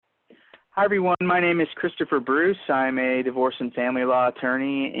Hi, everyone. My name is Christopher Bruce. I'm a divorce and family law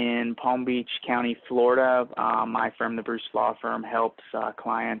attorney in Palm Beach County, Florida. My firm, the Bruce Law Firm, helps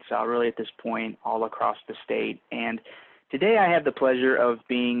clients really at this point all across the state. And today I have the pleasure of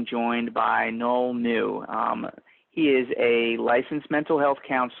being joined by Noel New. He is a licensed mental health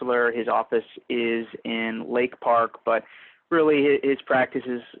counselor. His office is in Lake Park, but really his practice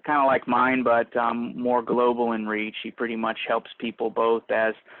is kind of like mine, but more global in reach. He pretty much helps people both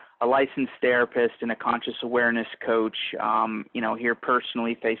as a licensed therapist and a conscious awareness coach, here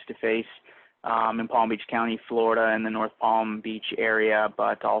personally, face-to-face in Palm Beach County, Florida, and the North Palm Beach area,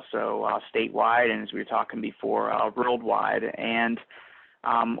 but also statewide, and as we were talking before, worldwide. And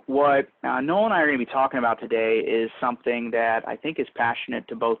what Noel and I are going to be talking about today is something that I think is passionate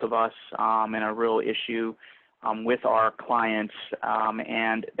to both of us and a real issue with our clients,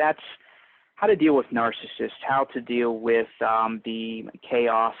 and that's how to deal with narcissists, how to deal with the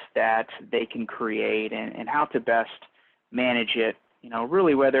chaos that they can create, and how to best manage it.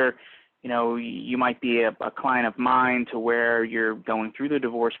 Really whether, you might be a client of mine to where you're going through the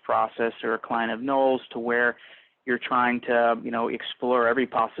divorce process, or a client of Noel's to where you're trying to, explore every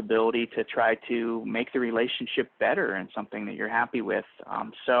possibility to try to make the relationship better and something that you're happy with.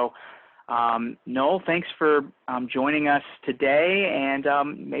 Noel, thanks for joining us today, and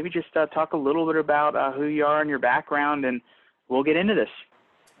maybe just talk a little bit about who you are and your background, and we'll get into this.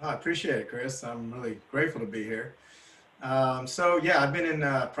 I appreciate it, Chris. I'm really grateful to be here. I've been in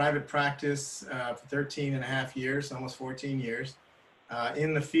private practice for 13 and a half years, almost 14 years,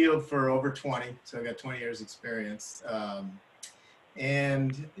 in the field for over 20, so I got 20 years experience.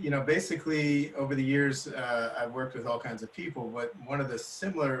 Basically over the years, I've worked with all kinds of people, but one of the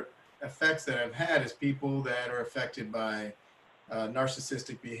similar effects that I've had is people that are affected by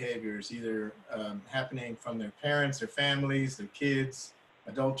narcissistic behaviors, either happening from their parents, their families, their kids,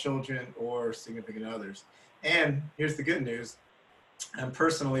 adult children, or significant others. And here's the good news: I'm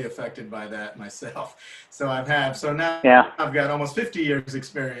personally affected by that myself. So now I've got almost 50 years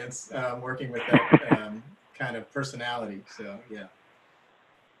experience working with that kind of personality. So yeah.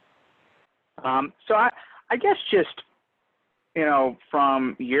 I guess just,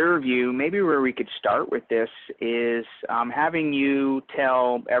 from your view, maybe where we could start with this is having you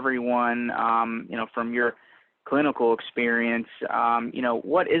tell everyone, from your clinical experience,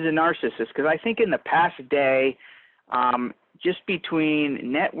 what is a narcissist? Because I think in the past day, just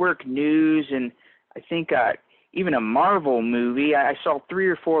between network news and I think even a Marvel movie, I saw 3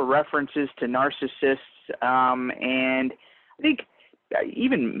 or 4 references to narcissists, and I think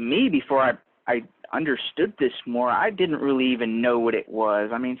even me, before I understood this more, I didn't really even know what it was.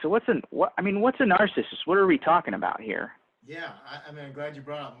 So what's a narcissist? What are we talking about here? Yeah, I'm glad you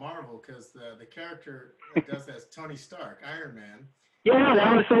brought up Marvel, because the character that does that is Tony Stark, Iron Man. Yeah,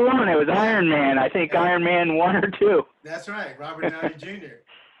 that was the one. It was Iron Man. I think Iron Man 1 or 2. That's right, Robert Downey Jr.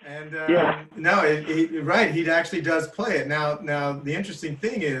 And he actually does play it. Now the interesting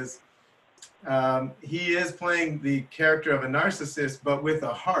thing is, he is playing the character of a narcissist, but with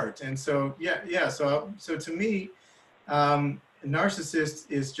a heart. And so, So to me, a narcissist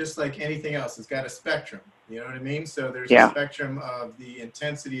is just like anything else. It's got a spectrum. You know what I mean? So there's a spectrum of the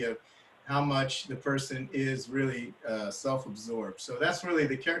intensity of how much the person is really self-absorbed. So that's really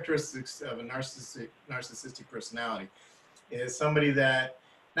the characteristics of a narcissistic personality. Is somebody that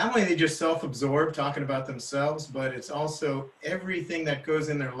not only they just self-absorbed, talking about themselves, but it's also everything that goes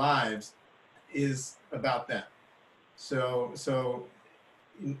in their lives is about them. So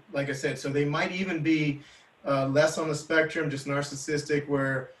like I said, so they might even be less on the spectrum, just narcissistic,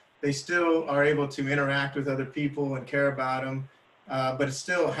 where they still are able to interact with other people and care about them, but it's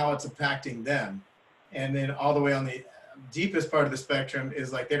still how it's impacting them. And then all the way on the deepest part of the spectrum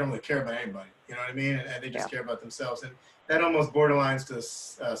is like they don't really care about anybody, you know what I mean? And they just care about themselves. And that almost borderlines to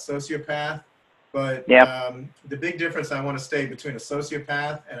sociopath. But the big difference I want to state between a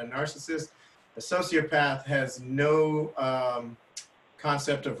sociopath and a narcissist: a sociopath has no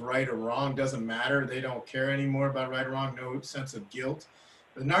concept of right or wrong, doesn't matter. They don't care anymore about right or wrong, no sense of guilt.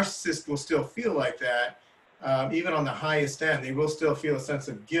 The narcissist will still feel like that, even on the highest end. They will still feel a sense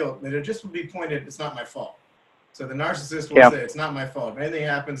of guilt, but it just will be pointed, it's not my fault. So the narcissist will say, it's not my fault. If anything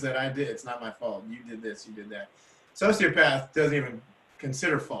happens that I did, it's not my fault. You did this, you did that. Sociopath doesn't even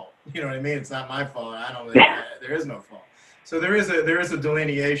consider fault. You know what I mean? It's not my fault. There is no fault. So there is a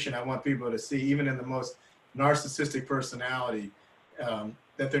delineation I want people to see, even in the most narcissistic personality,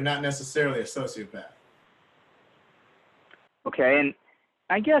 that they're not necessarily a sociopath. Okay, and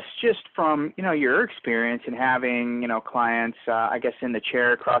I guess just from, your experience in having, clients, I guess in the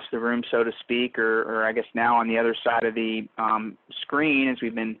chair across the room, so to speak, or I guess now on the other side of the screen, as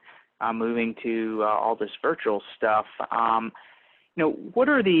we've been moving to all this virtual stuff. What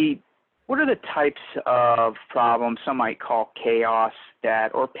are the types of problems some might call chaos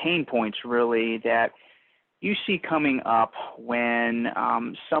or pain points really that you see coming up when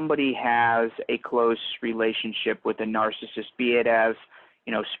somebody has a close relationship with a narcissist, be it as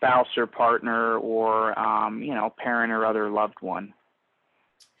spouse or partner or parent or other loved one?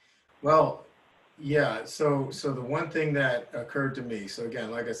 Well, yeah. So the one thing that occurred to me. So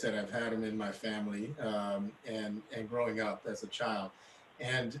again, like I said, I've had them in my family, and growing up as a child,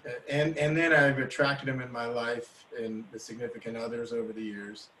 and then I've attracted them in my life and the significant others over the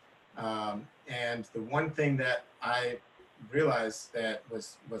years. And the one thing that I realized that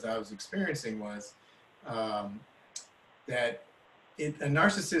was I was experiencing was that a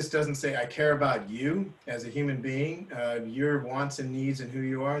narcissist doesn't say, I care about you as a human being, your wants and needs and who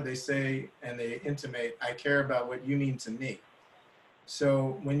you are. They say, and they intimate, I care about what you mean to me.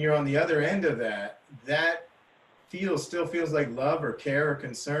 So when you're on the other end of that, that still feels like love or care or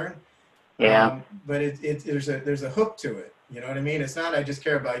concern. Yeah. But there's a hook to it. You know what I mean? It's not, I just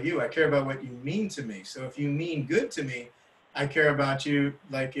care about you. I care about what you mean to me. So if you mean good to me, I care about you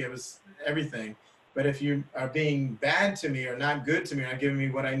like it was everything. But if you are being bad to me or not good to me or not giving me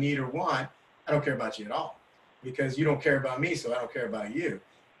what I need or want, I don't care about you at all, because you don't care about me, so I don't care about you.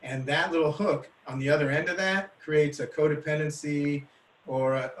 And that little hook on the other end of that creates a codependency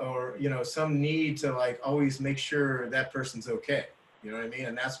or some need to like always make sure that person's okay. You know what I mean?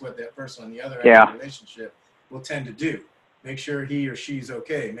 And that's what that person on the other end of the relationship will tend to do. Make sure he or she's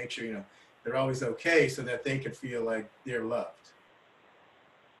okay. Make sure, they're always okay so that they can feel like they're loved.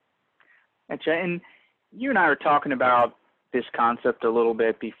 Gotcha. And you and I were talking about this concept a little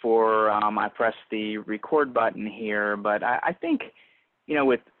bit before I pressed the record button here, but I think,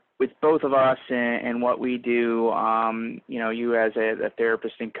 with both of us and what we do, you as a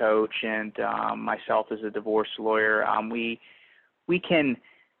therapist and coach and myself as a divorce lawyer, we can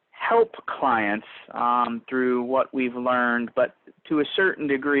help clients through what we've learned, but to a certain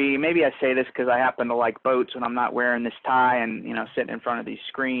degree, maybe I say this because I happen to like boats when I'm not wearing this tie and, sitting in front of these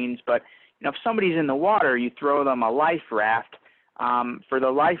screens, but if somebody's in the water, you throw them a life raft. For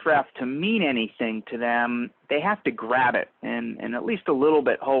the life raft to mean anything to them, they have to grab it and at least a little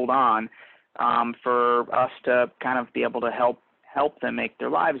bit hold on for us to kind of be able to help them make their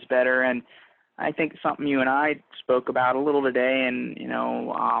lives better. And I think something you and I spoke about a little today, and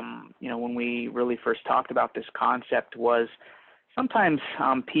when we really first talked about this concept, was sometimes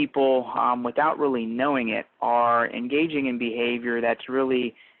people, without really knowing it, are engaging in behavior that's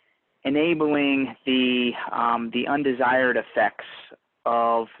really enabling the undesired effects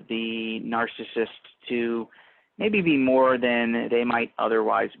of the narcissist to maybe be more than they might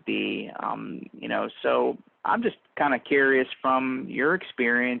otherwise be. So I'm just kind of curious from your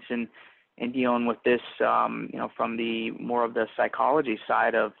experience and dealing with this, from the more of the psychology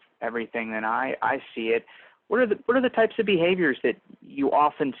side of everything than I see it. What are the types of behaviors that you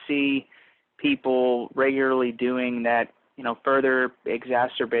often see people regularly doing that further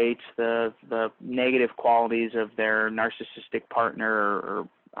exacerbates the negative qualities of their narcissistic partner or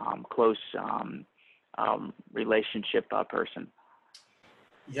close relationship person?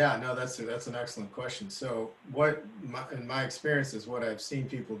 Yeah, no, that's an excellent question. So in my experience is what I've seen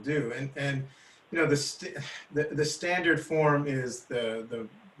people do, and the standard form is the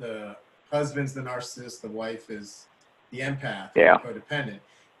husband's the narcissist, the wife is the empath, the codependent.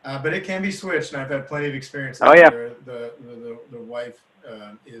 But it can be switched, and I've had plenty of experiences where the wife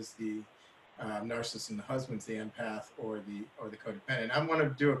is the narcissist and the husband's the empath or the codependent. I want to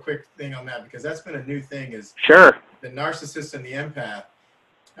do a quick thing on that because that's been a new thing. Is sure the narcissist and the empath.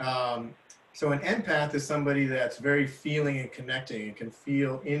 So an empath is somebody that's very feeling and connecting and can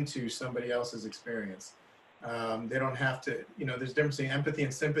feel into somebody else's experience. They don't have to. There's a difference between empathy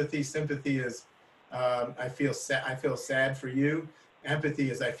and sympathy. Sympathy is I feel sad for you. Empathy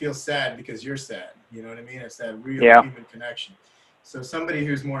is I feel sad because you're sad. You know what I mean? It's that real human connection. So somebody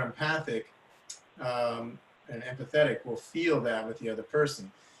who's more empathic and empathetic will feel that with the other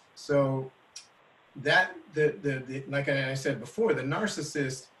person. So that like I said before, the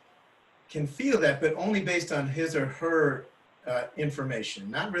narcissist can feel that, but only based on his or her information,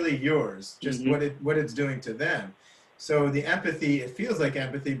 not really yours, just what it's doing to them. So the empathy, it feels like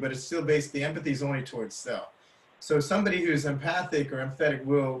empathy, but it's still the empathy is only towards self. So somebody who's empathic or empathetic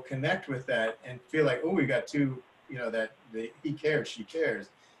will connect with that and feel like, oh, we got two, he cares, she cares.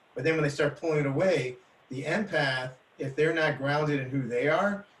 But then when they start pulling it away, the empath, if they're not grounded in who they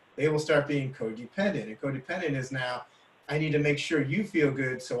are, they will start being codependent. And codependent is now, I need to make sure you feel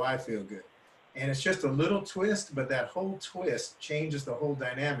good so I feel good. And it's just a little twist, but that whole twist changes the whole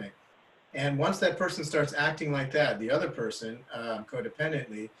dynamic. And once that person starts acting like that, the other person,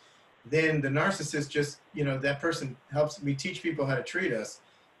 codependently, then the narcissist just, that person helps. We teach people how to treat us.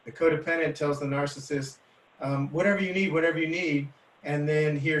 The codependent tells the narcissist, whatever you need. And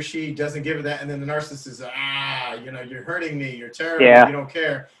then he or she doesn't give it that. And then the narcissist is, you're hurting me. You're terrible. Yeah. You don't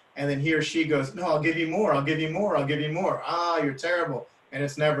care. And then he or she goes, no, I'll give you more. I'll give you more. I'll give you more. You're terrible. And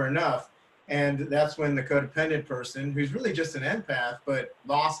it's never enough. And that's when the codependent person, who's really just an empath, but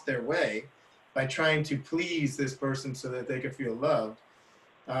lost their way by trying to please this person so that they can feel loved,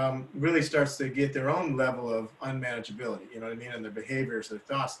 really starts to get their own level of unmanageability, you know what I mean? And their behaviors, their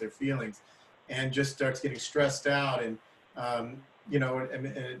thoughts, their feelings, and just starts getting stressed out and, and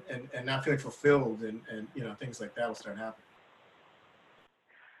not feeling fulfilled and things like that will start happening.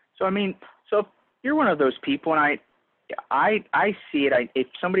 So, so if you're one of those people, and I see it, if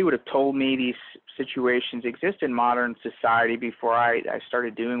somebody would have told me these situations exist in modern society before I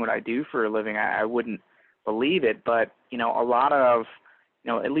started doing what I do for a living, I wouldn't believe it. But, a lot of,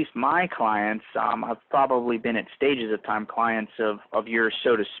 at least my clients, have probably been at stages of time clients of yours,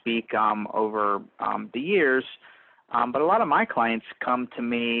 so to speak, over the years. But a lot of my clients come to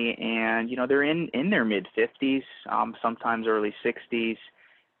me and, they're in their mid-50s, sometimes early 60s.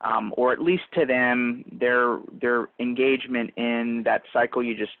 Or at least to them, their engagement in that cycle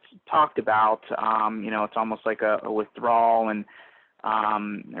you just talked about, it's almost like a withdrawal and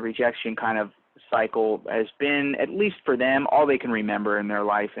a rejection kind of cycle has been, at least for them, all they can remember in their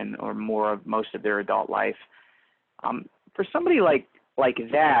life or most of their adult life. For somebody like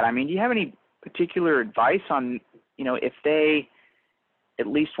that, do you have any particular advice on, if they at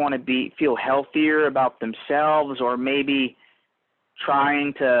least want to feel healthier about themselves, or maybe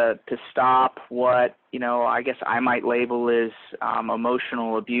trying to stop what, I guess I might label as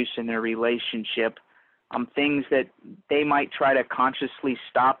emotional abuse in their relationship, things that they might try to consciously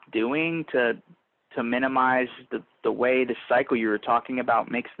stop doing to minimize the way the cycle you were talking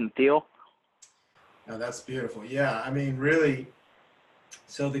about makes them feel? Oh, that's beautiful. Yeah, really,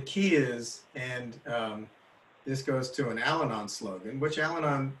 so the key is, and this goes to an Al-Anon slogan, which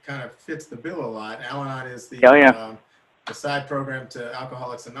Al-Anon kind of fits the bill a lot. Al-Anon is the side program to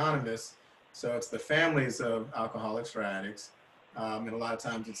Alcoholics Anonymous. So it's the families of alcoholics or addicts, and a lot of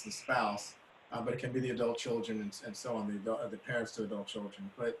times it's the spouse, but it can be the adult children and so on, the parents to adult children.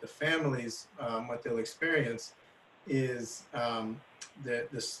 But the families, what they'll experience is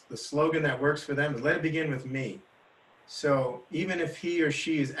the slogan that works for them is "Let it begin with me." So even if he or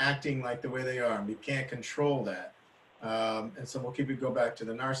she is acting like the way they are, and we can't control that, and so we'll go back to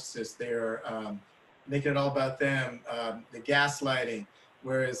the narcissist. They're making it all about them, the gaslighting,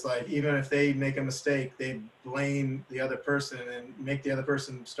 whereas like even if they make a mistake, they blame the other person and make the other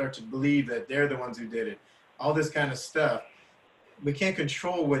person start to believe that they're the ones who did it. All this kind of stuff. We can't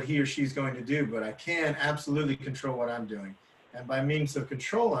control what he or she's going to do, but I can absolutely control what I'm doing. And by means of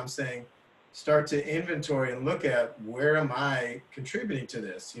control, I'm saying start to inventory and look at where am I contributing to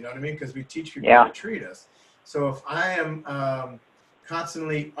this? You know what I mean? Because we teach people how to treat us. So if I am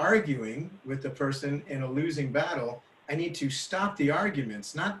constantly arguing with the person in a losing battle, I need to stop the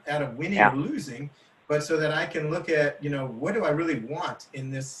arguments, not out of winning or losing, but so that I can look at, what do I really want in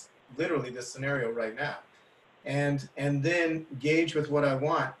this, literally this scenario right now? And then gauge with what I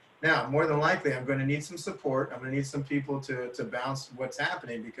want. Now, more than likely, I'm going to need some support. I'm going to need some people to bounce what's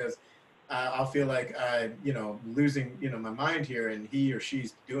happening, because I'll feel like I'm, losing, my mind here, and he or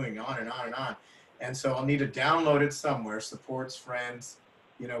she's doing on and on and on. And so I'll need to download it somewhere, supports, friends,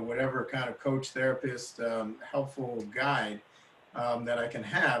 whatever kind of coach, therapist, helpful guide that I can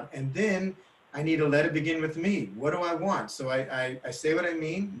have. And then I need to let it begin with me. What do I want? So I say what I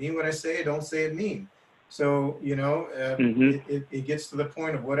mean what I say, don't say it mean. So, it gets to the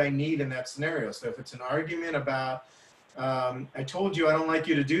point of what I need in that scenario. So if it's an argument about, I told you I don't like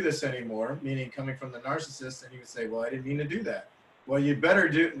you to do this anymore, meaning coming from the narcissist, and he would say, well, I didn't mean to do that. Well, you better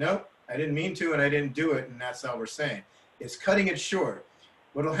do, nope, I didn't mean to, and I didn't do it, and that's all we're saying. It's cutting it short.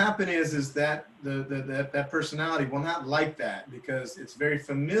 What will happen is that that personality will not like that, because it's very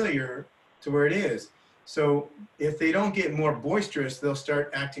familiar to where it is. So if they don't get more boisterous, they'll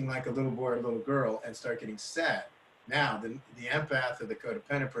start acting like a little boy or a little girl and start getting sad. Now, the empath or the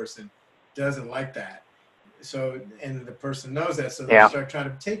codependent person doesn't like that. So, and the person knows that, so they'll start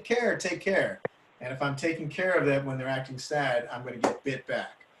trying to take care. And if I'm taking care of them when they're acting sad, I'm going to get bit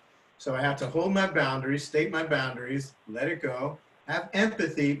back. So I have to hold my boundaries, state my boundaries, let it go, have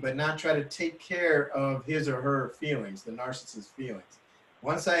empathy, but not try to take care of his or her feelings, the narcissist's feelings.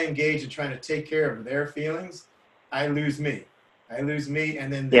 Once I engage in trying to take care of their feelings, I lose me. And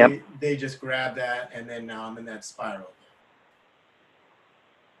then they just grab that, and then now I'm in that spiral.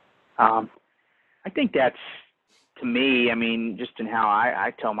 I think that's, to me, I mean, just in how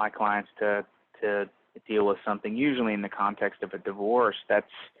I tell my clients to deal with something, usually in the context of a divorce,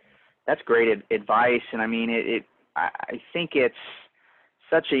 that's great advice. And I mean, I think it's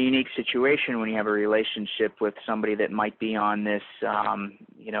such a unique situation when you have a relationship with somebody that might be on this,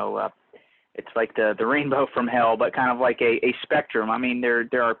 it's like the rainbow from hell, but kind of like a spectrum. I mean,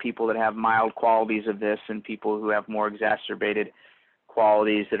 there are people that have mild qualities of this and people who have more exacerbated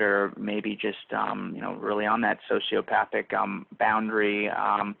qualities that are maybe just, really on that sociopathic boundary.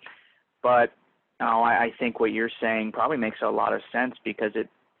 But I think what you're saying probably makes a lot of sense, because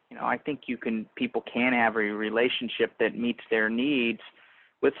I think people can have a relationship that meets their needs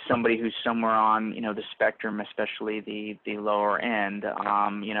with somebody who's somewhere on, the spectrum, especially the lower end,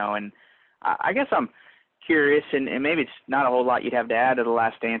 and I guess I'm curious, and maybe it's not a whole lot you'd have to add to the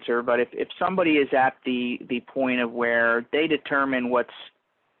last answer, but if somebody is at the point of where they determine what's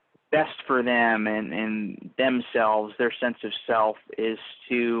best for them and themselves, their sense of self is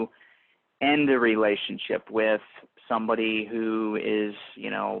to end a relationship with somebody who is,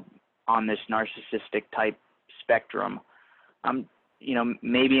 on this narcissistic type spectrum,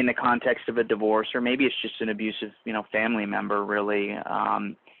 maybe in the context of a divorce, or maybe it's just an abusive, family member, really.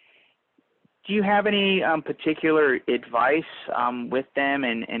 Do you have any particular advice with them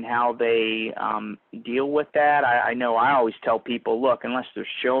and how they deal with that? I know I always tell people, look, unless there's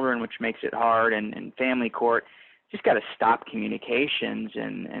children, which makes it hard, and family court, just got to stop communications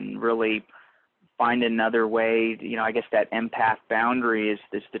and really find another way. I guess that empath boundary is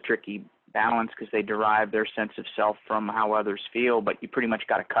the tricky balance, because they derive their sense of self from how others feel, but you pretty much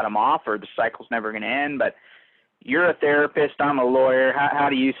got to cut them off or the cycle's never going to end. But you're a therapist, I'm a lawyer. How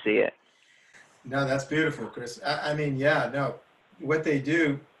do you see it? No, that's beautiful, Chris. I mean, yeah, no. What they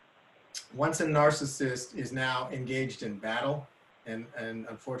do, once a narcissist is now engaged in battle, and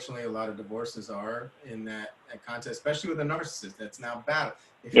unfortunately a lot of divorces are in that context, especially with a narcissist, that's now battle.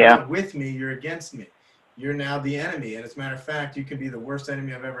 If you're not with me, you're against me. You're now the enemy. And as a matter of fact, you can be the worst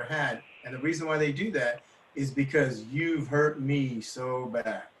enemy I've ever had. And the reason why they do that is because you've hurt me so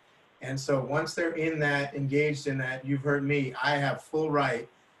bad. And so once they're in that, engaged in that, you've hurt me, I have full right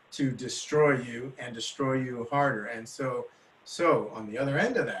to destroy you and destroy you harder. And so on the other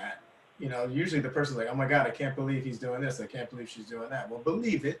end of that, usually the person's like, oh my God, I can't believe he's doing this. I can't believe she's doing that. Well,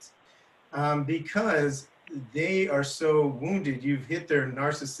 believe it, because they are so wounded. You've hit their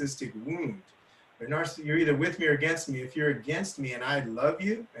narcissistic wound. You're either with me or against me. If you're against me and I love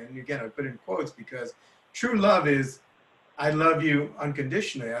you, and again, I put in quotes because true love is, I love you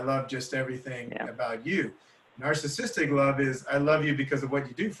unconditionally. I love just everything about you. Narcissistic love is, I love you because of what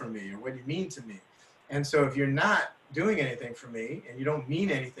you do for me or what you mean to me. And so if you're not doing anything for me and you don't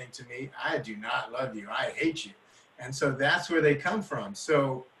mean anything to me, I do not love you. I hate you. And so that's where they come from.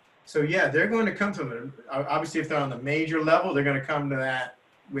 So yeah, they're going to come to them. Obviously, if they're on the major level, they're going to come to that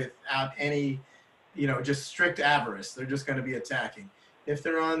without any, just strict avarice. They're just going to be attacking. If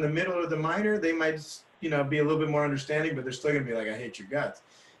they're on the middle or the minor, they might, be a little bit more understanding, but they're still going to be like, I hate your guts.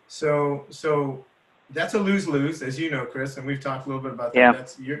 So that's a lose-lose, as you know, Chris, and we've talked a little bit about that. Yeah.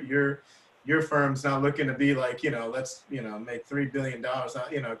 That's your firm's not looking to be like, let's, make $3 billion,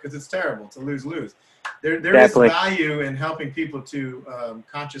 because it's terrible. It's a lose-lose. There Exactly. is value in helping people to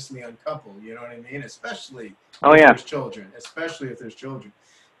consciously uncouple, you know what I mean? Especially there's children,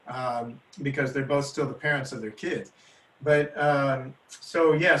 because they're both still the parents of their kids. But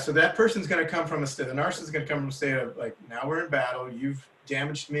so that person's going to come from the narcissist is going to come from a state of like, now we're in battle. You've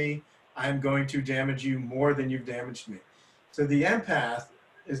damaged me. I'm going to damage you more than you've damaged me. So the empath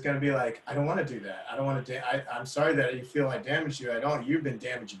is going to be like, I don't want to do that. I don't want to. I'm sorry that you feel I damaged you. I don't. You've been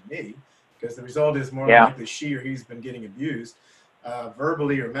damaging me, because the result is more likely she or he's been getting abused,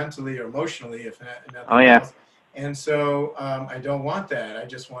 verbally or mentally or emotionally, if nothing else. And so I don't want that. I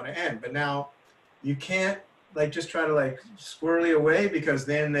just want to end. But now you can't just try to squirrely away, because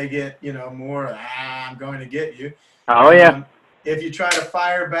then they get more. I'm going to get you. If you try to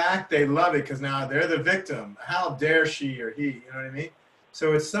fire back, they love it, because now they're the victim. How dare she or he? You know what I mean?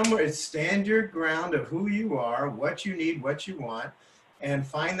 So it's stand your ground of who you are, what you need, what you want, and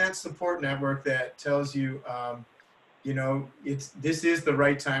find that support network that tells you, this is the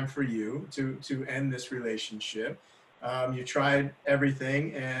right time for you to end this relationship. You tried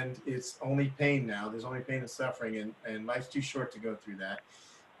everything, and it's only pain now. There's only pain and suffering, and life's too short to go through that.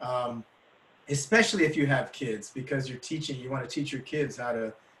 Especially if you have kids, because you want to teach your kids how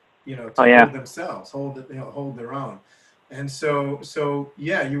to, hold themselves, hold their own. And so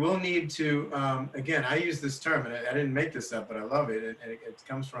you will need to, again, I use this term, and I didn't make this up, but I love it. And it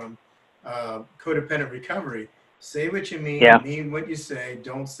comes from codependent recovery. Say what you Yeah. mean what you say,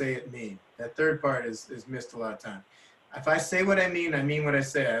 don't say it mean. That third part is missed a lot of time. If I say what I mean what I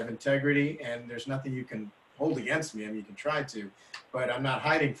say. I have integrity, and there's nothing you can hold against me. I mean, you can try to, but I'm not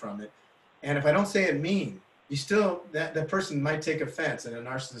hiding from it. And if I don't say it mean, you still, that person might take offense, and a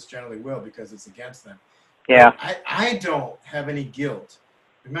narcissist generally will because it's against them. Yeah. But I don't have any guilt.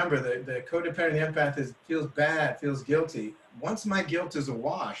 Remember, the codependent empath feels bad, feels guilty. Once my guilt is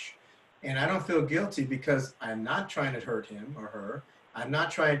awash, and I don't feel guilty because I'm not trying to hurt him or her, I'm not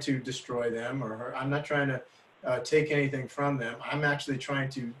trying to destroy them or her, I'm not trying to take anything from them. I'm actually trying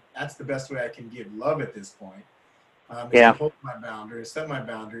to, that's the best way I can give love at this point, is Yeah. to hold my boundary, set my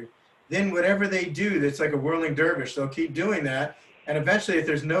boundary. Then whatever they do, it's like a whirling dervish. They'll keep doing that. And eventually, if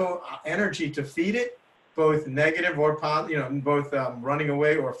there's no energy to feed it, both negative or positive, both running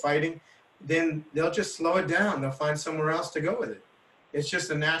away or fighting, then they'll just slow it down. They'll find somewhere else to go with it. It's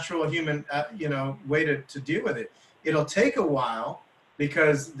just a natural human, way to deal with it. It'll take a while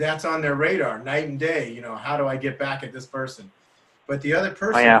because that's on their radar night and day. How do I get back at this person? But the other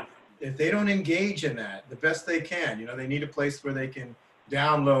person, yeah. if they don't engage in that the best they can, they need a place where they can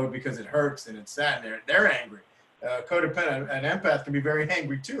download because it hurts and it's sad and they're angry. Codependent, an empath can be very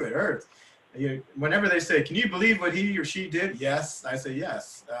angry too. It hurts. Whenever they say, "Can you believe what he or she did?" Yes, I say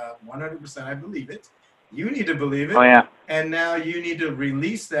yes, 100%. I believe it. You need to believe it. Oh, yeah. And now you need to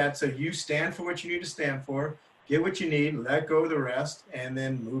release that so you stand for what you need to stand for, get what you need, let go of the rest, and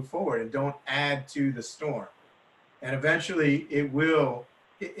then move forward. And don't add to the storm. And eventually it will,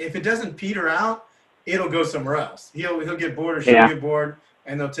 if it doesn't peter out, it'll go somewhere else. He'll get bored or she'll get bored,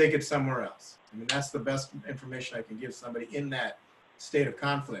 and they'll take it somewhere else. I mean, that's the best information I can give somebody in that state of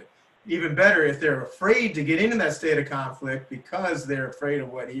conflict. Even better, if they're afraid to get into that state of conflict because they're afraid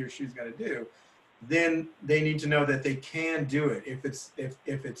of what he or she's going to do, then they need to know that they can do it. If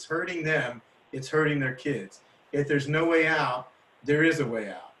it's hurting them, it's hurting their kids. If there's no way out, there is a way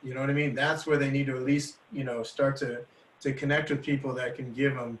out. You know what I mean? That's where they need to at least, start to connect with people that can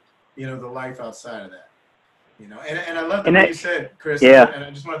give them, the life outside of that. And I love the way you said, Chris, Yeah. and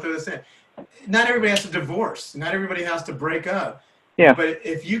I just want to throw this in. Not everybody has to divorce. Not everybody has to break up. Yeah. But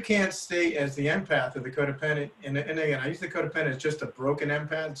if you can't stay as the empath or the codependent, and again, I use the codependent as just a broken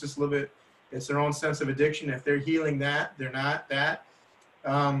empath. It's just a little bit, it's their own sense of addiction. If they're healing that, they're not that.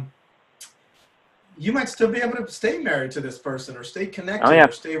 You might still be able to stay married to this person or stay connected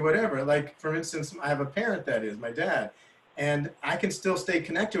or stay whatever. Like, for instance, I have a parent that is my dad, and I can still stay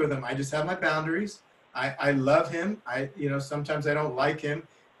connected with him. I just have my boundaries. I love him. Sometimes I don't like him.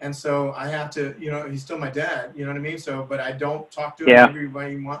 And so I have to, he's still my dad, you know what I mean? So, but I don't talk to him every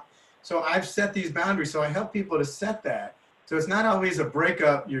way you want. So I've set these boundaries. So I help people to set that. So it's not always a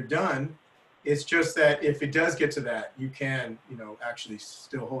breakup, you're done. It's just that if it does get to that, you can, actually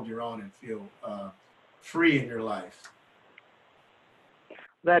still hold your own and feel free in your life.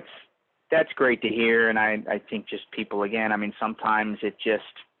 That's great to hear. And I think just people, again, I mean, sometimes it just,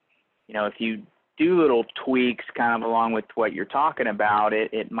 if you do little tweaks kind of along with what you're talking about,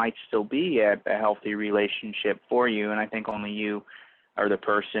 it might still be a healthy relationship for you. And I think only you or the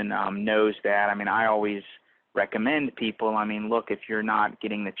person knows that. I mean, I always recommend people, I mean, look, if you're not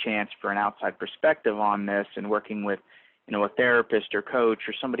getting the chance for an outside perspective on this and working with, a therapist or coach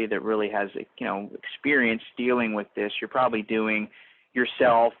or somebody that really has, experience dealing with this, you're probably doing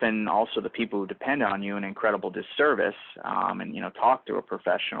yourself and also the people who depend on you an incredible disservice, and talk to a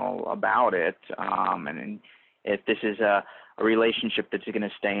professional about it, and if this is a relationship that's going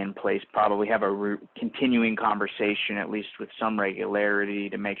to stay in place, probably have a continuing conversation at least with some regularity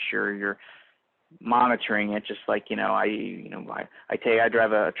to make sure you're monitoring it. Just like I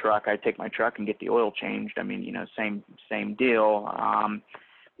drive a truck, I take my truck and get the oil changed. I mean, same deal.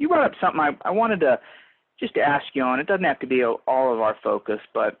 You brought up something I wanted to just to ask you on. It doesn't have to be all of our focus,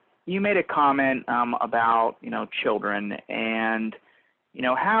 but you made a comment about, children and,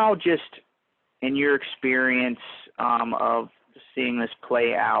 how just in your experience of seeing this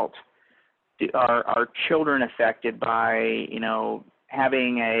play out, are children affected by,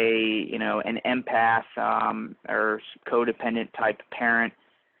 having an empath or codependent type parent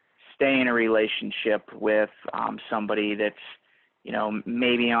stay in a relationship with somebody that's,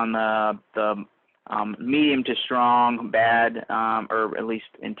 maybe on the medium to strong, bad, or at least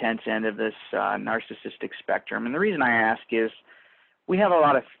intense end of this narcissistic spectrum? And the reason I ask is we have a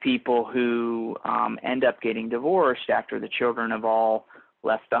lot of people who end up getting divorced after the children have all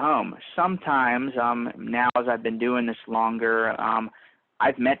left the home. Sometimes, now as I've been doing this longer,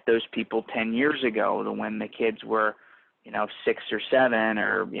 I've met those people 10 years ago when the kids were, 6 or 7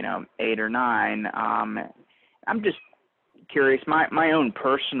 or, 8 or 9. I'm just curious. My own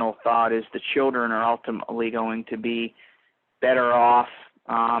personal thought is the children are ultimately going to be better off,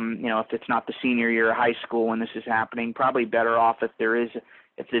 if it's not the senior year of high school when this is happening, probably better off if there's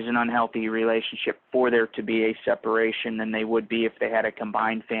an unhealthy relationship for there to be a separation than they would be if they had a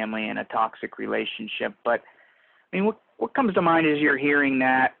combined family and a toxic relationship. But I mean, what comes to mind as you're hearing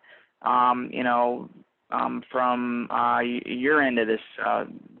that, from your end of this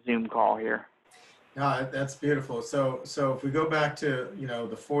Zoom call here? No, that's beautiful. So if we go back to,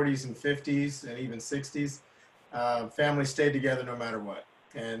 the 40s and 50s and even 60s, families stayed together no matter what.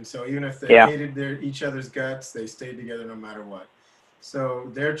 And so even if they hated each other's guts, they stayed together no matter what. So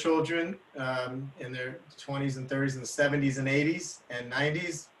their children in their 20s and 30s and 70s and 80s and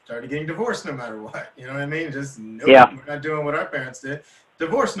 90s started getting divorced no matter what. You know what I mean? Just, nope, we're not doing what our parents did.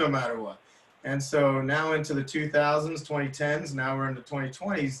 Divorce no matter what. And so now into the 2000s, 2010s, now we're in the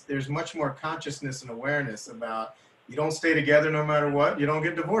 2020s, there's much more consciousness and awareness about you don't stay together no matter what, you don't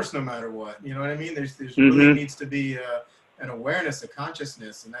get divorced no matter what. You know what I mean? There's really needs to be an awareness, a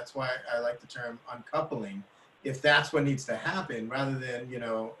consciousness, and that's why I like the term uncoupling, if that's what needs to happen, rather than,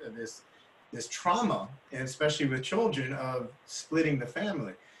 this trauma, and especially with children, of splitting the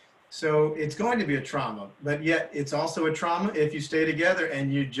family. So it's going to be a trauma, but yet it's also a trauma if you stay together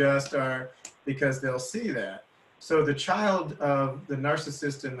and you just are, because they'll see that. So the child of the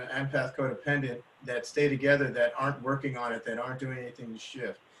narcissist and the empath codependent that stay together, that aren't working on it, that aren't doing anything to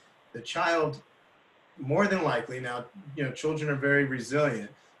shift, the child, more than likely, now, children are very resilient,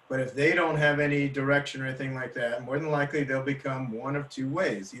 but if they don't have any direction or anything like that, more than likely they'll become one of two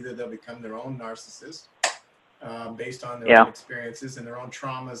ways. Either they'll become their own narcissist, based on their own experiences and their own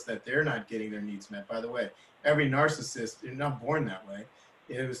traumas, that they're not getting their needs met. By the way, every narcissist, they're not born that way.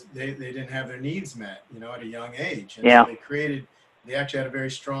 It was they didn't have their needs met, at a young age. And so they actually had a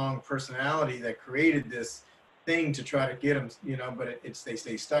very strong personality that created this thing to try to get them, but they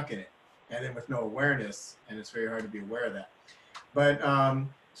stay stuck in it. And then with no awareness, and it's very hard to be aware of that. But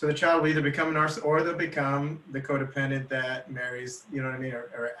so the child will either become a narcissist, or they'll become the codependent that marries,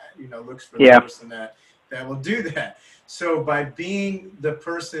 or looks for the person that will do that. So by being the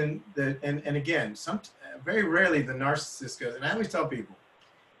person that, and again, very rarely the narcissist goes, and I always tell people,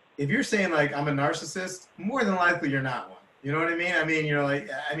 if you're saying like, I'm a narcissist, more than likely you're not one. You know what I mean? I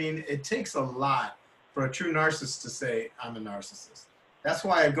mean, it takes a lot for a true narcissist to say, I'm a narcissist. That's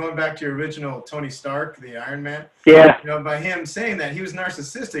why, going back to your original Tony Stark, the Iron Man, by him saying that, he was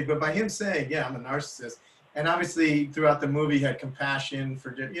narcissistic, but by him saying, yeah, I'm a narcissist, and obviously throughout the movie he had compassion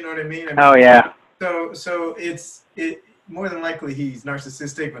for, you know what I mean? So it's more than likely he's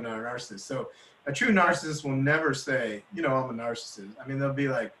narcissistic, but not a narcissist. So a true narcissist will never say, I'm a narcissist. I mean, they'll be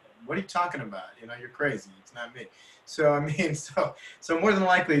like, what are you talking about? You're crazy. It's not me. So, I mean, so more than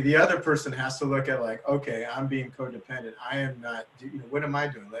likely the other person has to look at like, okay, I'm being codependent. I am not, what am I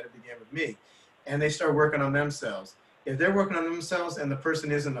doing? Let it begin with me. And they start working on themselves. If they're working on themselves and the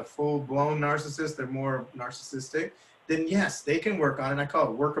person isn't a full-blown narcissist, they're more narcissistic, then yes, they can work on it. I call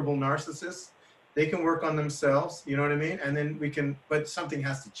it workable narcissists. They can work on themselves, you know what I mean? And then but something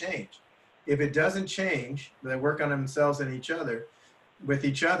has to change. If it doesn't change, they work on themselves and with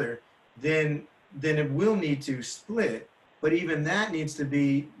each other, then it will need to split. But even that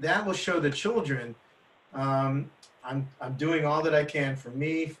that will show the children, I'm doing all that I can for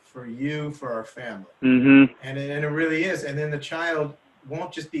me, for you, for our family. And it really is. And then the child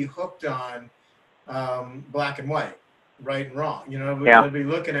won't just be hooked on black and white, right and wrong. They'll be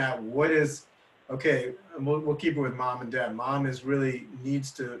looking at what is, okay, we'll keep it with mom and dad. Mom really needs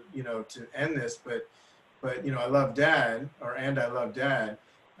to, to end this, but I love dad, and I love dad,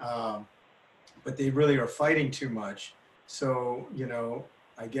 but they really are fighting too much. So,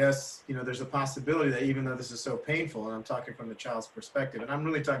 I guess, there's a possibility that even though this is so painful, and I'm talking from the child's perspective, and I'm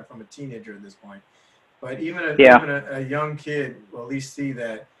really talking from a teenager at this point, but even a young kid will at least see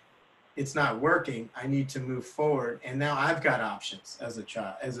that it's not working, I need to move forward. And now I've got options as a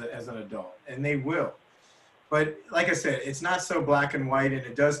child, as an adult, and they will. But like I said, it's not so black and white, and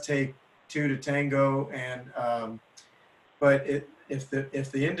it does take two to tango. And but if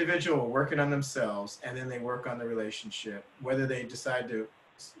the individual are working on themselves and then they work on the relationship, whether they decide to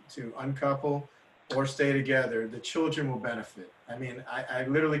uncouple or stay together, the children will benefit. I mean, I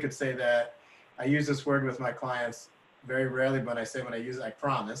literally could say that. I use this word with my clients very rarely, but when I use it, I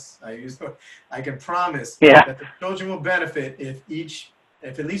promise. I can promise that the children will benefit if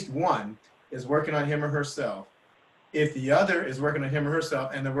at least one is working on him or herself. If the other is working on him or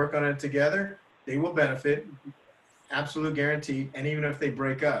herself and they work on it together, they will benefit, absolute guarantee. And even if they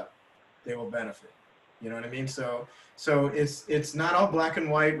break up, they will benefit. You know what I mean? So it's not all black and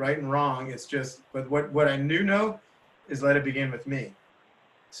white, right and wrong. It's just, but what I do know is let it begin with me.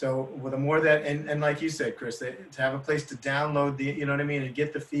 So with the more that, and like you said, Chris, to have a place to download the, you know what I mean, and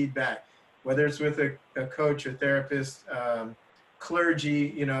get the feedback, whether it's with a coach or therapist,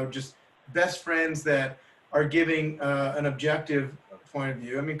 clergy, you know, just best friends that are giving an objective point of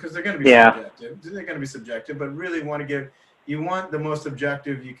view. I mean, because they're going to be subjective. They're going to be subjective, but really want to give, you want the most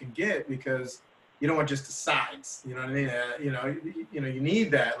objective you can get, because you don't want just the sides. You know what I mean? You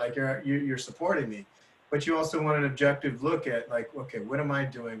need that. Like you're supporting me, but you also want an objective look at, like, okay, what am I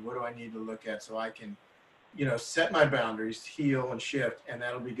doing? What do I need to look at so I can, you know, set my boundaries, heal and shift, and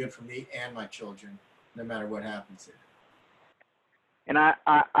that'll be good for me and my children, no matter what happens here. And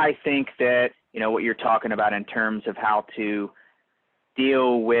I think that, you know, what you're talking about in terms of how to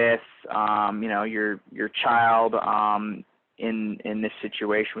deal with, you know, your child in this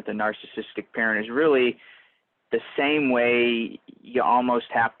situation with a narcissistic parent is really the same way you almost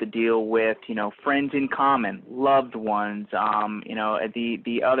have to deal with, you know, friends in common, loved ones, you know,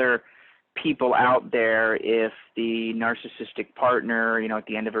 the other people out there. If the narcissistic partner, you know, at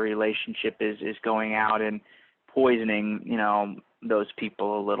the end of a relationship is going out and poisoning, you know, those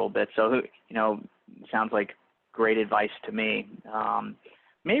people a little bit. So, you know, sounds like great advice to me.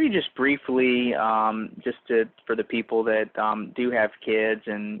 Maybe just briefly, for the people that do have kids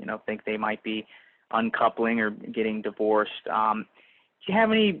and, you know, think they might be uncoupling or getting divorced. Do you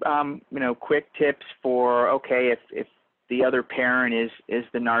have any, you know, quick tips for, okay, if the other parent is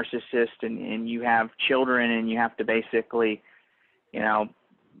the narcissist and you have children and you have to basically, you know,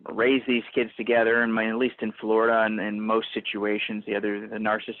 raise these kids together, and at least in Florida and in most situations, the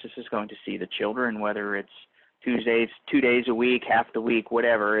narcissist is going to see the children, whether it's 2 days a week, half the week,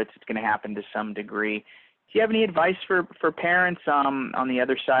 whatever, it's going to happen to some degree. Do you have any advice for parents on the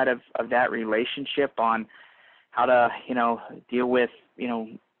other side of that relationship on how to, you know, deal with, you know,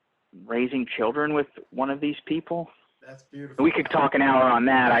 raising children with one of these people? That's beautiful. We could talk an hour on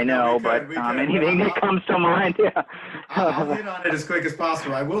that, I know, but anything that comes to mind, yeah. I'll hit on it as quick as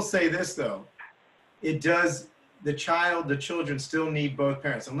possible. I will say this, though. The children still need both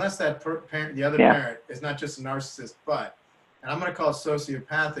parents, unless that parent, the other parent, is not just a narcissist, but, and I'm going to call it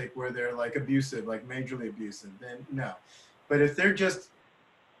sociopathic, where they're like abusive, like majorly abusive, then no. But if they're just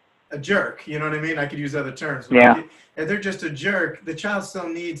a jerk, you know what I mean? I could use other terms. But if they're just a jerk, the child still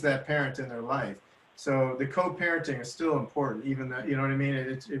needs that parent in their life. So the co-parenting is still important, even though, you know what I mean?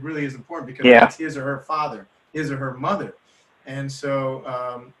 It really is important, because that's his or her father, his or her mother. And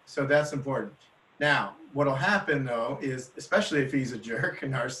so, so that's important. Now, what'll happen, though, is, especially if he's a jerk, a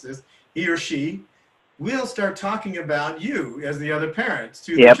narcissist, he or she will start talking about you as the other parent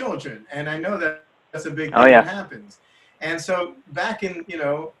to the children. And I know that that's a big thing that happens. And so back in, you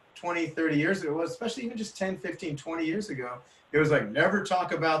know, 20, 30 years ago, especially even just 10, 15, 20 years ago, it was like, never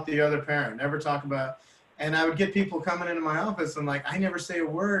talk about the other parent, never talk about, and I would get people coming into my office and like, I never say a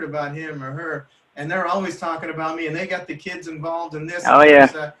word about him or her, and they're always talking about me, and they got the kids involved in this.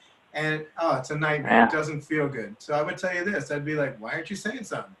 And it's a nightmare. It doesn't feel good. So I would tell you this. I'd be like, why aren't you saying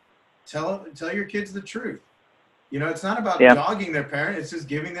something? Tell your kids the truth. You know, it's not about dogging their parent. It's just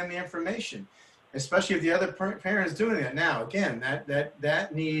giving them the information, especially if the other parent is doing that. Now, again,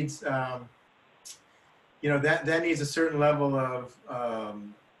 that needs, you know, that needs a certain level of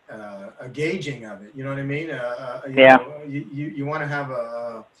a gauging of it. You know what I mean? You want to have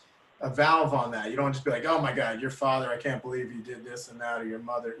a valve on that. You don't just be like, oh my God, your father, I can't believe you did this and that, or your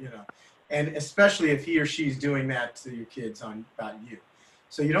mother, you know. And especially if he or she's doing that to your kids about you.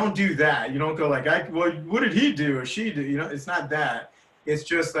 So you don't do that. You don't go like, well, what did he do or she do? You know, it's not that. It's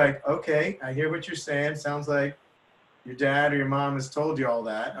just like, okay, I hear what you're saying. Sounds like your dad or your mom has told you all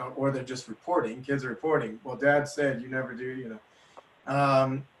that, or they're just reporting. Kids are reporting. Well, dad said you never do, you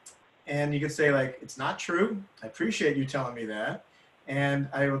know. And you could say like, it's not true. I appreciate you telling me that. And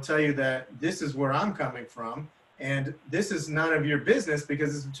I will tell you that this is where I'm coming from. And this is none of your business,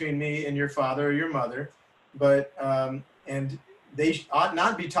 because it's between me and your father or your mother. But, and they ought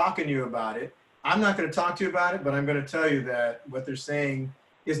not be talking to you about it. I'm not going to talk to you about it, but I'm going to tell you that what they're saying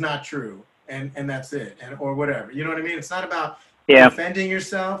is not true. And that's it, or whatever. You know what I mean? It's not about defending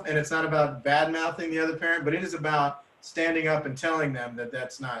yourself, and it's not about bad-mouthing the other parent, but it is about standing up and telling them that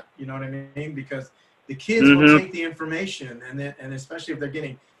that's not, you know what I mean? Because the kids will take the information, and especially if they're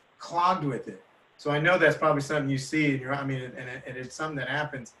getting clogged with it. So I know that's probably something you see, and it's something that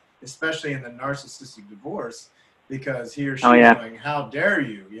happens, especially in the narcissistic divorce, because he or she is going, how dare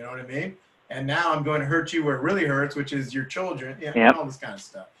you? You know what I mean? And now I'm going to hurt you where it really hurts, which is your children, and all this kind of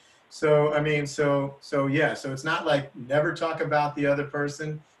stuff. So, I mean, so it's not like never talk about the other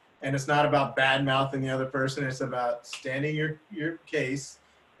person, and it's not about bad mouthing the other person. It's about standing your case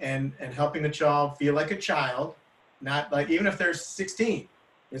and helping the child feel like a child, not like, even if they're 16,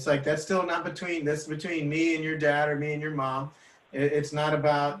 it's like, that's still not between, that's between me and your dad or me and your mom. It's not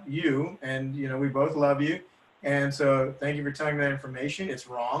about you. And, you know, we both love you. And so thank you for telling me that information. It's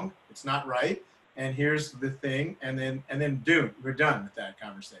wrong. It's not right. And here's the thing. And then we're done with that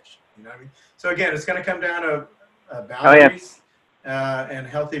conversation. You know what I mean? So again, it's going to come down to boundaries, and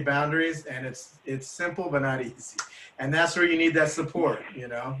healthy boundaries. And it's simple, but not easy. And that's where you need that support, you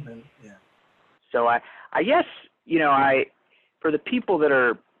know? And, yeah. So I guess, you know, for the people that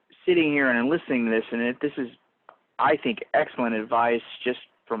are sitting here and listening to this, and this is, I think, excellent advice just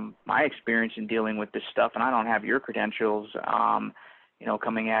from my experience in dealing with this stuff, and I don't have your credentials, you know,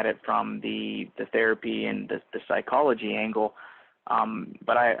 coming at it from the therapy and the psychology angle,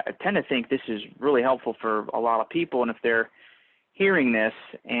 but I tend to think this is really helpful for a lot of people, and if they're hearing this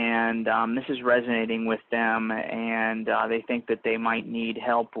and this is resonating with them, and they think that they might need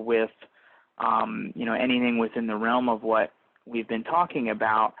help with, you know, anything within the realm of what we've been talking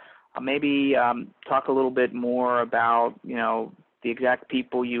about, maybe talk a little bit more about, you know, the exact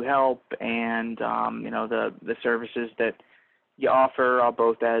people you help and, you know, the services that you offer,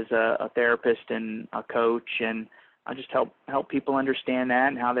 both as a therapist and a coach, and just help people understand that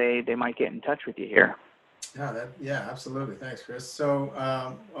and how they might get in touch with you here. Yeah, absolutely. Thanks, Chris. So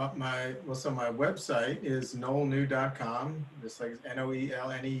my website is noelneu.com, just like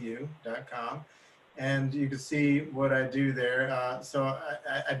NOELNEU.com. And you can see what I do there. So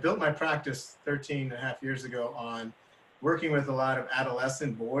I built my practice 13 and a half years ago on working with a lot of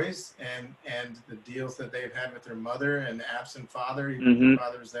adolescent boys and the deals that they've had with their mother and the absent father, even if the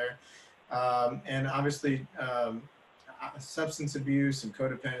father's there. And obviously substance abuse and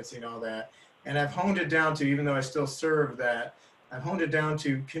codependency and all that. And I've honed it down to, even though I still serve that, I've honed it down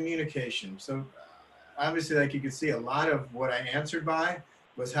to communication. So obviously, like you can see, a lot of what I answered by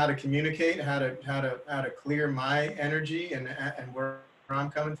was how to communicate, how to clear my energy and where I'm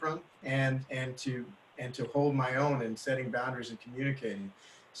coming from, and to hold my own in setting boundaries and communicating.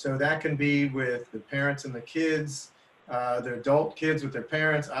 So that can be with the parents and the kids, the adult kids with their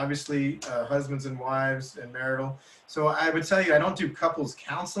parents, obviously husbands and wives and marital. So I would tell you, I don't do couples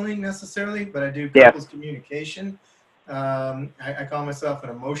counseling necessarily, but I do couples communication. I call myself an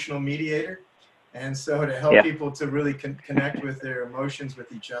emotional mediator. And so to help people to really connect with their emotions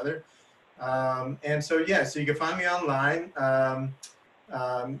with each other. And so, so you can find me online.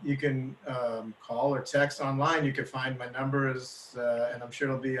 You can call or text online. You can find my number is, and I'm sure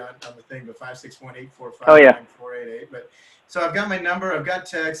it'll be on the thing, but 561-845-9488. But so I've got my number, I've got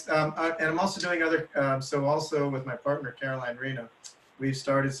text, and I'm also doing other, so also with my partner, Caroline Reno, we've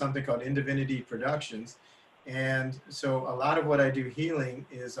started something called Indivinity Productions. And so a lot of what I do healing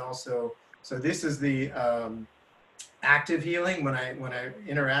is also, so this is the active healing when I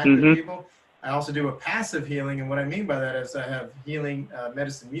interact with people. I also do a passive healing, and what I mean by that is I have healing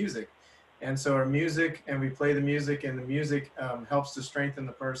medicine music. And so our music, and we play the music, and the music helps to strengthen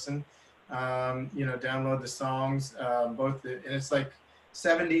the person. You know, download the songs, and it's like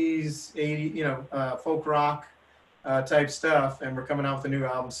 70s, 80s, folk rock type stuff, and we're coming out with a new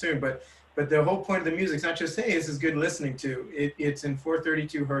album soon. But the whole point of the music is not just, hey, this is good listening to. It's in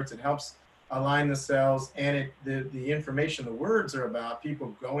 432 hertz. It helps align the cells, and the information, the words are about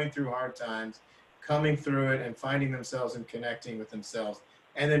people going through hard times, coming through it and finding themselves and connecting with themselves,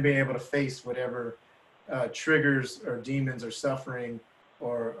 and then being able to face whatever triggers or demons or suffering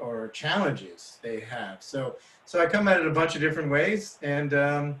or challenges they have. So I come at it a bunch of different ways, and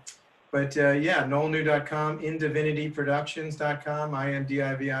noelneu.com, indivinityproductions.com,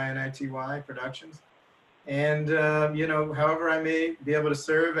 INDIVINITY Productions. And, you know, however I may be able to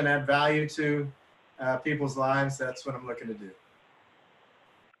serve and add value to people's lives, that's what I'm looking to do.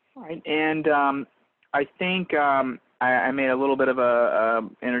 All right. And I think I made a little bit of a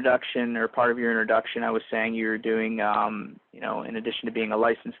introduction, or part of your introduction. I was saying you're doing, you know, in addition to being a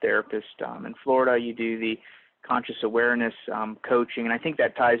licensed therapist in Florida, you do the conscious awareness coaching. And I think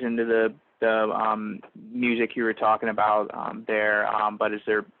that ties into the music you were talking about there, but is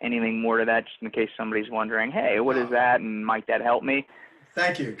there anything more to that, just in case somebody's wondering, hey, what is that, and might that help me?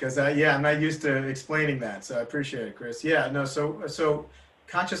 Thank you, because I'm not used to explaining that, so I appreciate it, Chris. So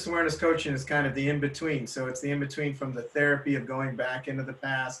conscious awareness coaching is kind of the in-between. So it's the in-between from the therapy of going back into the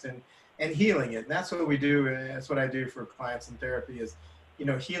past and healing it. And that's what we do, and that's what I do for clients in therapy is, you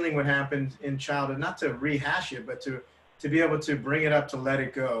know, healing what happened in childhood, not to rehash it, but to be able to bring it up, to let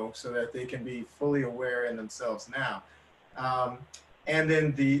it go, so that they can be fully aware in themselves now. And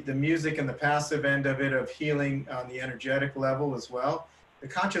then the music and the passive end of it, of healing on the energetic level as well. The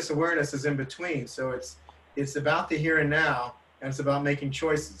conscious awareness is in between. So it's about the here and now, and it's about making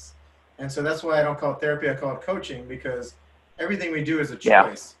choices. And so that's why I don't call it therapy, I call it coaching, because everything we do is a Yeah.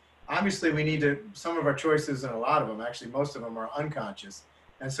 choice. Obviously, we need to, some of our choices, and a lot of them, actually most of them, are unconscious.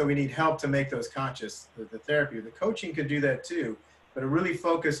 And so we need help to make those conscious. The therapy, the coaching could do that too, but it really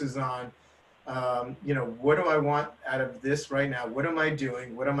focuses on, what do I want out of this right now? What am I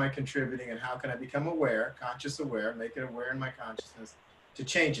doing? What am I contributing? And how can I become aware, conscious aware, make it aware in my consciousness to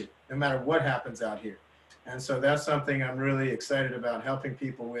change it, no matter what happens out here. And so that's something I'm really excited about helping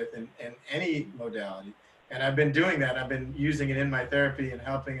people with in any modality. And I've been doing that. I've been using it in my therapy and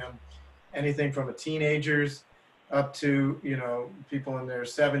helping them, anything from teenagers up to, people in their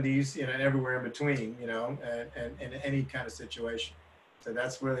 70s, and everywhere in between, and in any kind of situation. So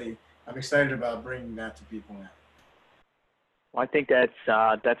that's really, I'm excited about bringing that to people now. Well, I think that's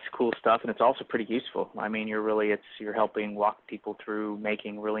cool stuff, and it's also pretty useful. I mean, you're helping walk people through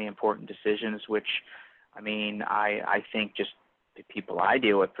making really important decisions, which, I mean, I think just the people I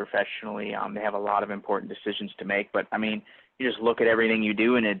deal with professionally, they have a lot of important decisions to make. But I mean, you just look at everything you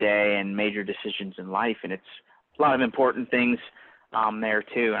do in a day and major decisions in life, and it's a lot of important things there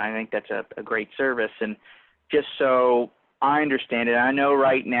too. And I think that's a great service. And just so I understand it, I know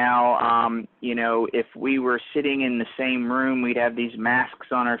right now, if we were sitting in the same room, we'd have these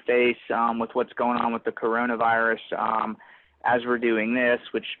masks on our face with what's going on with the coronavirus as we're doing this,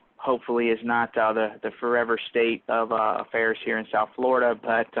 which hopefully is not the forever state of affairs here in South Florida,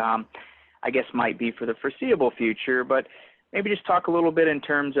 but I guess might be for the foreseeable future. But maybe just talk a little bit in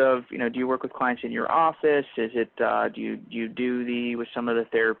terms of, do you work with clients in your office? Is it do you do what some of the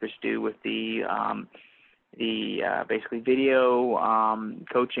therapists do with the basically video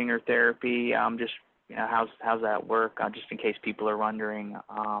coaching or therapy? Just how's that work? Just in case people are wondering,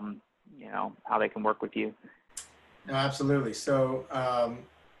 how they can work with you. No, absolutely. So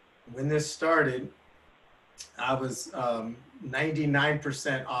when this started, I was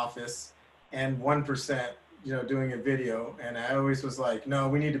 99% office and 1%, doing a video. And I always was like, no,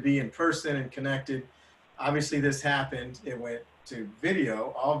 we need to be in person and connected. Obviously, this happened. It went to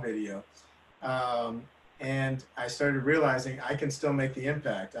video, all video. And I started realizing I can still make the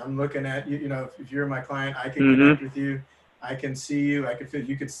impact. I'm looking at you, if you're my client, I can connect with you. I can see you. I can feel,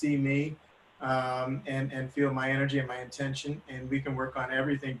 you could see me. And feel my energy and my intention, and we can work on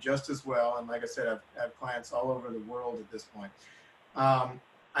everything just as well. And like I said, I have clients all over the world at this point.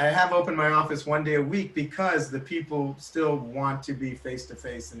 I have opened my office one day a week because the people still want to be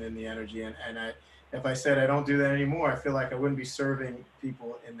face-to-face and in the energy. And if I said I don't do that anymore, I feel like I wouldn't be serving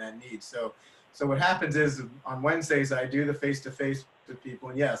people in that need. So what happens is on Wednesdays, I do the face-to-face with people,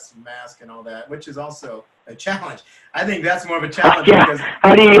 and yes, mask and all that, which is also a challenge. I think that's more of a challenge. Yeah. Because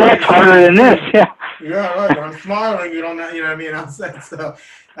how do you get harder than this? Yeah. Yeah, right. I'm smiling. You don't know. You know what I mean? Outside. So,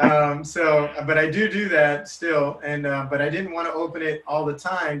 but I do that still, and but I didn't want to open it all the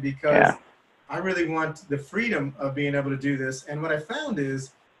time because I really want the freedom of being able to do this. And what I found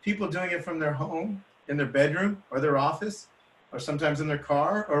is people doing it from their home, in their bedroom, or their office, or sometimes in their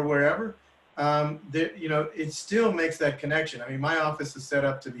car or wherever. It still makes that connection. I mean, my office is set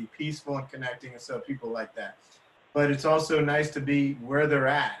up to be peaceful and connecting, and so people like that. But it's also nice to be where they're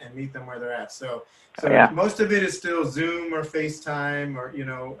at and meet them where they're at. So most of it is still Zoom or FaceTime or,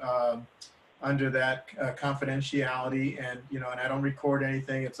 under that confidentiality, and, and I don't record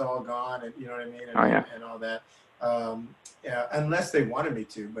anything. It's all gone, and you know what I mean? And, and all that. Unless they wanted me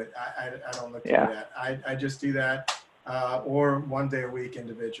to, but I don't look to do that. I just do that. Or one day a week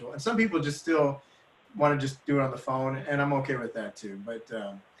individual. And some people just still want to just do it on the phone, and I'm okay with that too. But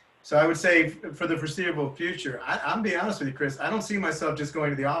so I would say for the foreseeable future, I'm being honest with you, Chris, I don't see myself just going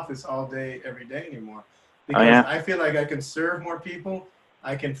to the office all day, every day anymore, because I feel like I can serve more people.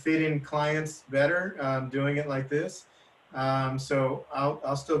 I can fit in clients better doing it like this. So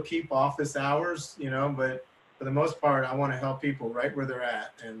I'll still keep office hours, but for the most part, I want to help people right where they're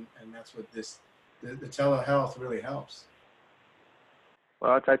at. And that's what the telehealth really helps.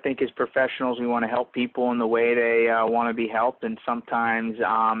 Well, I think as professionals, we want to help people in the way they want to be helped, and sometimes,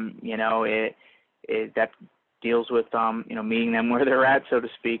 that deals with, meeting them where they're at, so to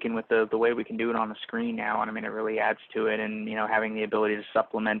speak, and with the way we can do it on the screen now. And I mean, it really adds to it, and having the ability to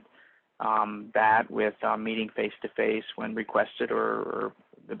supplement that with meeting face to face when requested or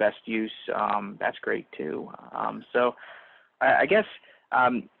the best use, that's great too. So, I guess.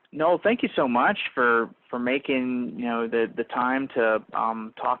 Noel, thank you so much for making the time to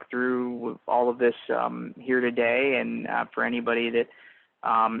talk through all of this here today, and for anybody that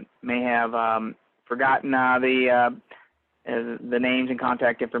may have forgotten the names and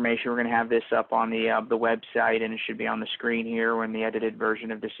contact information, we're going to have this up on the website, and it should be on the screen here when the edited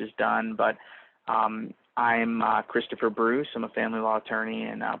version of this is done. But I'm Christopher Bruce. I'm a family law attorney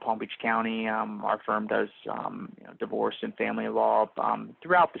in Palm Beach County. Our firm does divorce and family law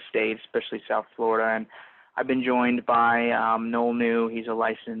throughout the state, especially South Florida. And I've been joined by Noel New. He's a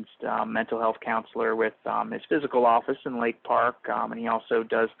licensed mental health counselor with his physical office in Lake Park, and he also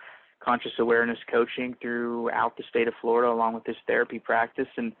does conscious awareness coaching throughout the state of Florida, along with his therapy practice.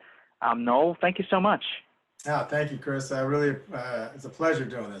 And Noel, thank you so much. Oh, thank you, Chris. I really, it's a pleasure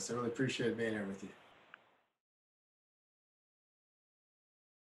doing this. I really appreciate being here with you.